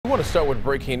want to start with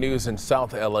breaking news in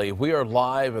South LA. We are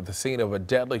live at the scene of a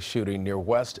deadly shooting near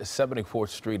West 74th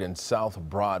Street and South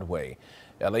Broadway.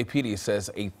 LAPD says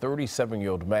a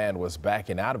 37-year-old man was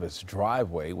backing out of his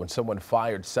driveway when someone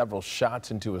fired several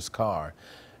shots into his car.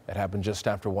 It happened just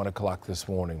after 1 o'clock this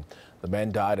morning. The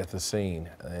man died at the scene,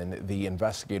 and the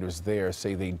investigators there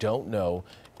say they don't know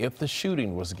if the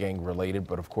shooting was gang related,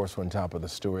 but of course, on top of the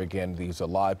story, again, these are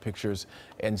live pictures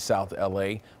in South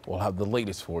LA. We'll have the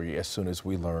latest for you as soon as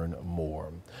we learn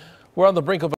more. We're on the brink of